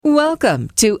Welcome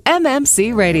to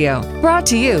MMC Radio, brought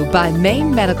to you by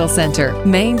Maine Medical Center,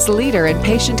 Maine's leader in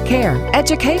patient care,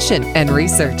 education, and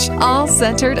research, all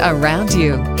centered around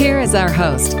you. Here is our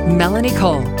host, Melanie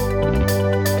Cole.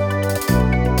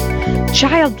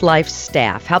 Child Life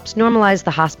staff helps normalize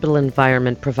the hospital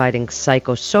environment, providing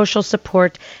psychosocial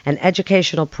support and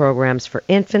educational programs for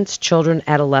infants, children,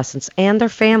 adolescents, and their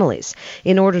families.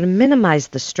 In order to minimize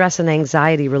the stress and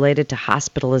anxiety related to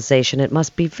hospitalization, it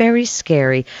must be very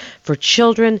scary for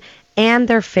children and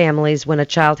their families when a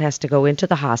child has to go into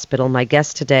the hospital. My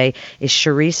guest today is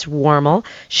Cherise Warmel.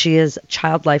 She is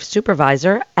Child Life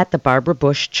Supervisor at the Barbara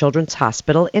Bush Children's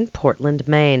Hospital in Portland,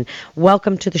 Maine.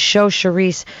 Welcome to the show,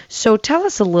 Cherise. So tell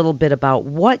us a little bit about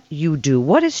what you do.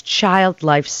 What is Child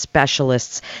Life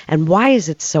Specialists, and why is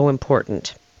it so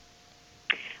important?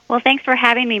 Well, thanks for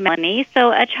having me, Melanie.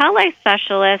 So a Child Life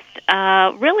Specialist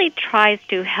really tries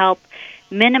to help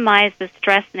minimize the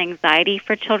stress and anxiety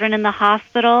for children in the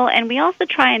hospital, and we also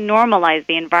try and normalize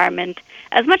the environment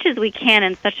as much as we can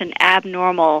in such an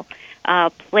abnormal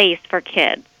place for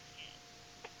kids.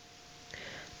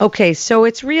 Okay, so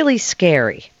it's really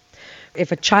scary.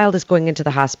 If a child is going into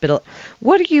the hospital,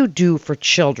 what do you do for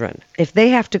children if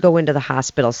they have to go into the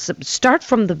hospital? Start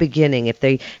from the beginning. If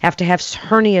they have to have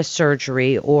hernia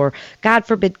surgery or, God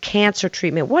forbid, cancer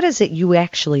treatment, what is it you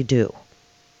actually do?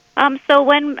 So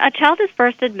when a child is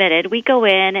first admitted, we go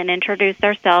in and introduce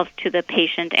ourselves to the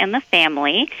patient and the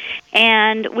family,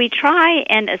 and we try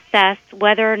and assess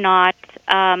whether or not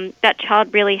that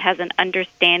child really has an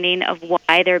understanding of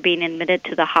why they're being admitted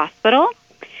to the hospital.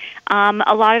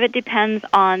 A lot of it depends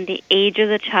on the age of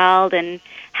the child and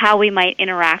how we might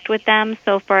interact with them.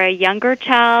 So for a younger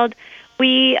child,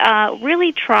 we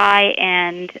really try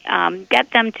and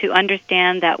get them to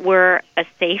understand that we're a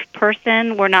safe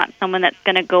person. We're not someone that's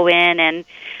going to go in and,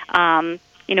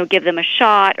 give them a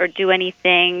shot or do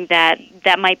anything that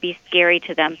might be scary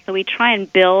to them. So we try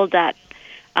and build that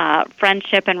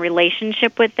friendship and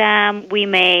relationship with them. We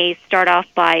may start off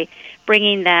by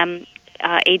bringing them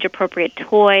age-appropriate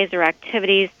toys or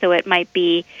activities. So it might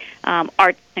be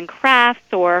arts and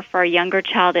crafts, or for a younger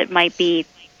child, it might be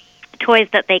toys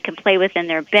that they can play with in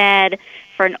their bed.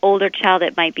 For an older child,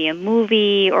 it might be a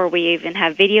movie, or we even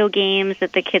have video games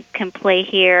that the kids can play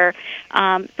here.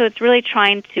 So it's really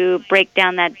trying to break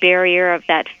down that barrier of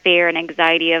that fear and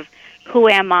anxiety of who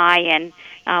am I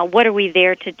and what are we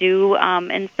there to do.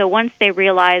 And so once they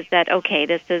realize that, okay,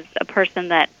 this is a person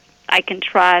that I can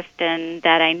trust and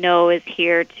that I know is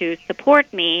here to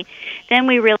support me, then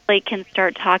we really can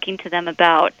start talking to them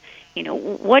about,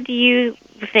 what do you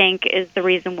think is the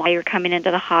reason why you're coming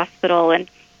into the hospital? And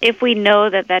if we know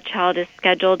that that child is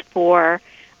scheduled for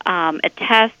a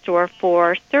test or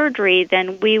for surgery,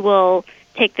 then we will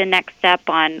take the next step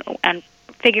on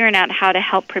figuring out how to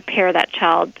help prepare that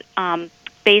child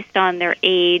based on their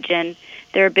age and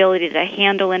their ability to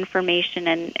handle information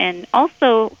and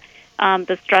also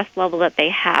the stress level that they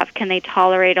have. Can they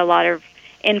tolerate a lot of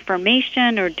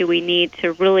information, or do we need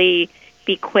to really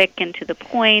be quick and to the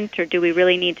point, or do we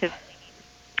really need to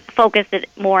focus it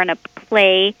more on a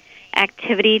play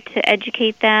activity to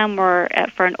educate them? Or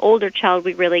for an older child,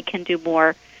 we really can do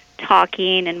more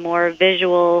talking and more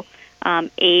visual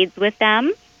aids with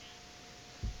them.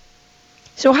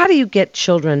 So how do you get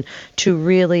children to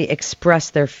really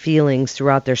express their feelings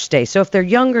throughout their stay? So if they're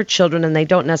younger children and they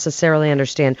don't necessarily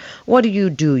understand, what do?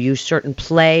 You use certain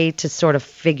play to sort of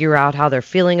figure out how they're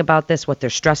feeling about this, what their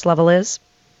stress level is?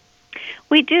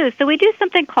 We do. So we do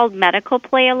something called medical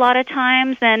play a lot of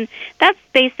times, and that's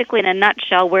basically in a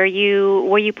nutshell where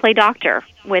you play doctor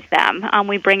with them.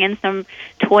 We bring in some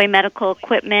toy medical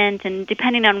equipment, and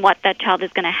depending on what that child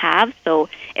is going to have, so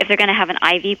if they're going to have an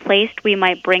IV placed, we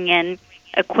might bring in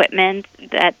equipment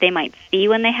that they might see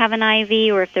when they have an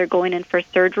IV, or if they're going in for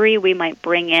surgery, we might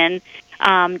bring in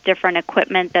different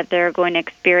equipment that they're going to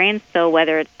experience. So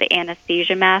whether it's the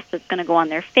anesthesia mask that's going to go on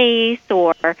their face,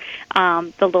 or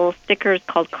the little stickers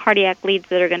called cardiac leads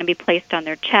that are going to be placed on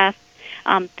their chest,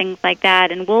 things like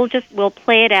that. And we'll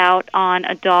play it out on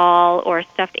a doll or a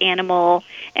stuffed animal,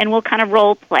 and we'll kind of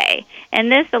role play.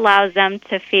 And this allows them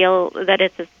to feel that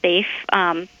it's a safe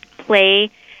play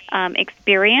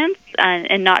experience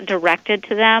and not directed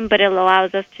to them, but it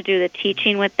allows us to do the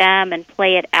teaching with them and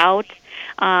play it out.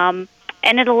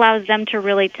 And it allows them to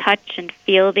really touch and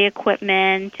feel the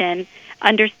equipment and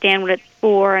understand what it's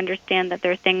for, understand that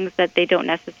there are things that they don't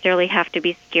necessarily have to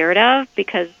be scared of,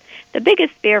 because the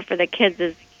biggest fear for the kids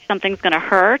is something's going to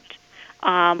hurt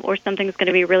or something's going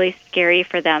to be really scary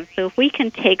for them. So if we can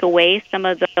take away some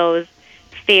of those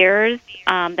fears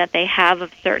that they have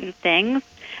of certain things,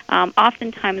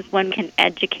 oftentimes one can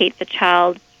educate the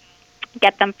child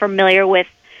get them familiar with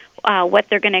what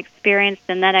they're going to experience,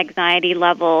 and that anxiety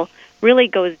level really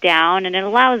goes down, and it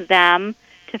allows them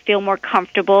to feel more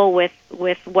comfortable with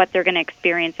what they're going to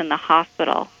experience in the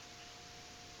hospital.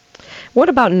 What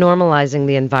about normalizing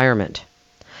the environment?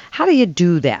 How do you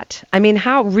do that? I mean,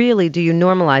 how really do you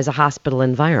normalize a hospital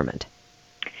environment?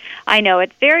 I know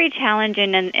it's very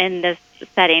challenging in this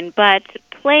setting, but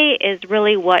play is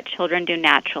really what children do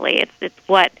naturally. It's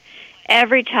what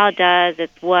every child does.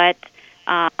 It's what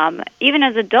even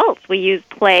as adults we use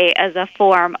play as a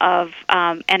form of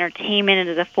entertainment and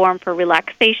as a form for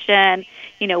relaxation.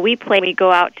 You know, we play. We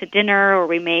go out to dinner, or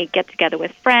we may get together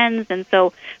with friends. And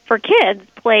so, for kids,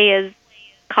 play is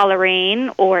coloring,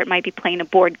 or it might be playing a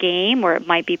board game, or it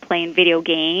might be playing video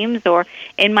games, or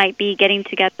it might be getting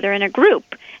together in a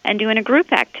group and doing a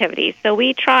group activity. So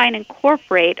we try and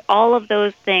incorporate all of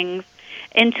those things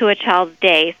into a child's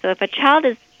day. So if a child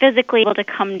is physically able to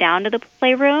come down to the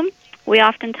playroom, we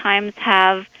oftentimes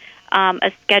have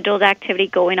a scheduled activity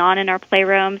going on in our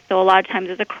playroom. So a lot of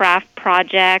times it's a craft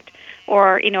project,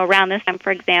 or, you know, around this time,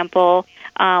 for example,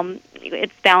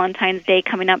 it's Valentine's Day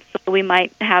coming up, so we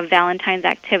might have Valentine's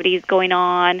activities going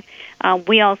on.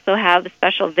 We also have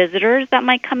special visitors that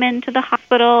might come into the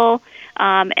hospital,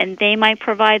 and they might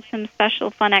provide some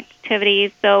special fun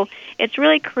activities. So it's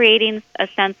really creating a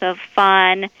sense of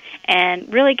fun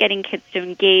and really getting kids to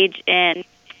engage in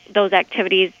those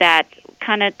activities that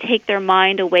kind of take their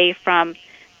mind away from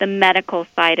the medical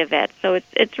side of it. So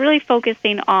it's really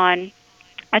focusing on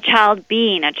a child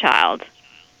being a child.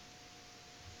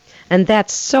 And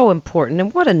that's so important.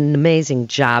 And what an amazing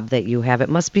job that you have. It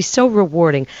must be so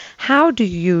rewarding. How do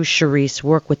you, Cherise,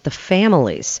 work with the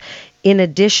families, in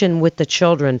addition with the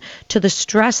children, to the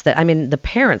stress that, I mean, the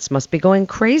parents must be going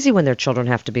crazy when their children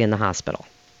have to be in the hospital?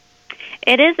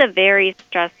 It is a very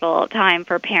stressful time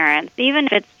for parents, even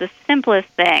if it's the simplest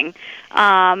thing.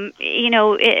 You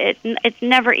know, it's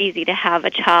never easy to have a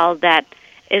child that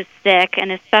is sick,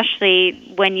 and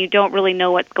especially when you don't really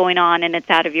know what's going on and it's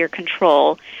out of your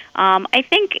control. I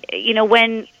think, you know,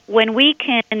 when we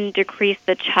can decrease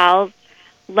the child's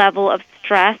level of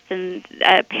stress, and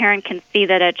a parent can see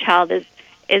that a child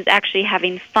is actually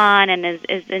having fun and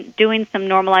is doing some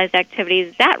normalized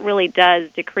activities, that really does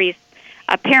decrease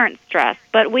a parent's stress.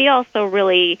 But we also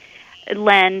really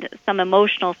lend some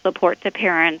emotional support to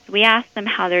parents. We ask them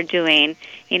how they're doing.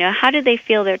 You know, how do they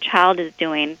feel their child is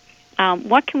doing?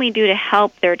 What can we do to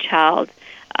help their child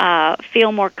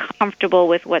feel more comfortable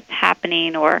with what's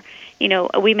happening? Or, you know,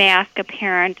 we may ask a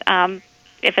parent,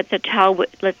 if it's a child,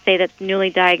 let's say, that's newly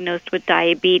diagnosed with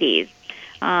diabetes,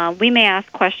 we may ask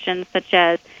questions such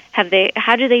as,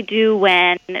 how do they do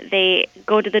when they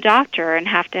go to the doctor and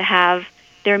have to have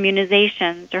their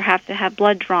immunizations or have to have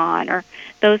blood drawn, or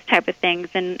those type of things.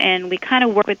 And we kind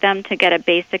of work with them to get a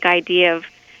basic idea of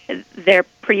their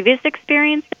previous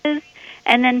experiences,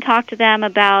 and then talk to them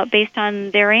about, based on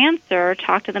their answer,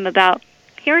 talk to them about,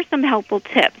 here are some helpful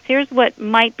tips. Here's what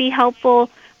might be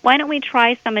helpful. Why don't we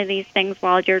try some of these things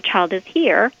while your child is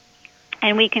here?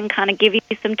 And we can kind of give you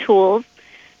some tools,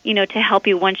 you know, to help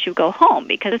you once you go home,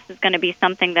 because this is going to be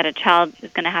something that a child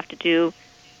is going to have to do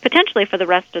potentially for the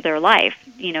rest of their life,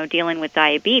 you know, dealing with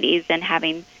diabetes and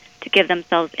having to give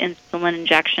themselves insulin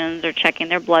injections or checking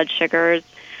their blood sugars.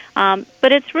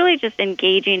 But it's really just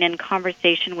engaging in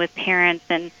conversation with parents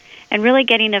and really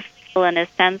getting a feel and a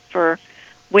sense for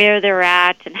where they're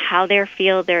at and how they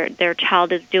feel their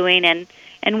child is doing,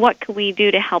 and what can we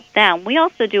do to help them. We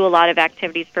also do a lot of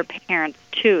activities for parents,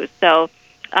 too. So,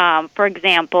 for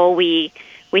example, we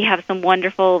have some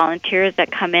wonderful volunteers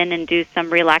that come in and do some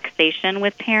relaxation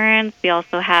with parents. We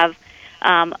also have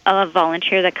a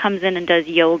volunteer that comes in and does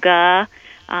yoga.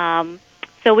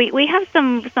 So we have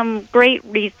some great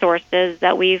resources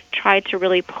that we've tried to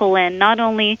really pull in, not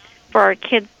only for our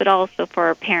kids but also for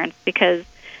our parents, because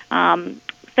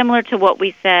similar to what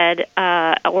we said,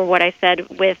 or what I said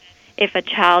with if a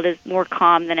child is more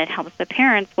calm, then it helps the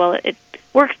parents. Well, it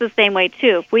works the same way,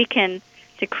 too. If we can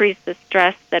decrease the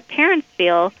stress that parents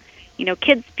feel, you know,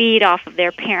 kids feed off of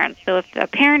their parents. So if a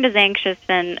parent is anxious,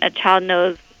 then a child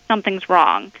knows something's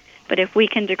wrong. But if we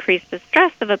can decrease the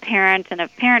stress of a parent, and a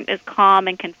parent is calm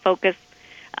and can focus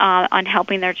on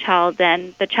helping their child,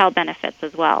 then the child benefits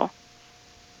as well.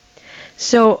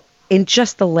 So in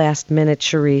just the last minute,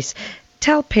 Cherise,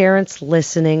 tell parents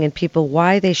listening and people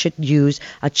why they should use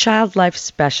a child life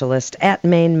specialist at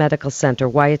Maine Medical Center,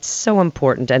 why it's so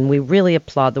important, and we really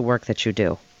applaud the work that you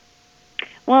do.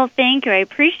 Well, thank you. I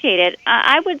appreciate it.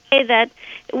 I would say that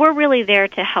we're really there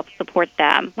to help support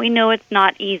them. We know it's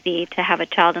not easy to have a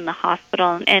child in the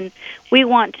hospital, and we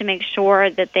want to make sure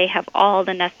that they have all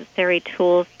the necessary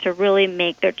tools to really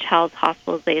make their child's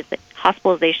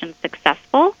hospitalization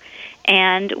successful.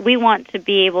 And we want to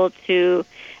be able to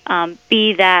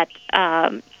be that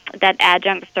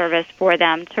adjunct service for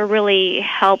them to really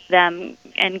help them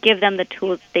and give them the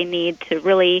tools they need to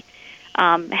really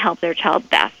help their child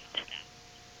best.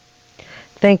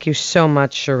 Thank you so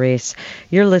much, Charisse.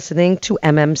 You're listening to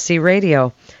MMC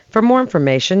Radio. For more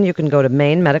information, you can go to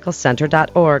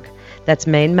mainemedicalcenter.org. That's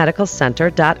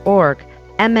mainemedicalcenter.org,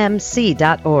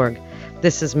 mmc.org.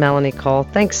 This is Melanie Cole.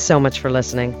 Thanks so much for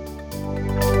listening.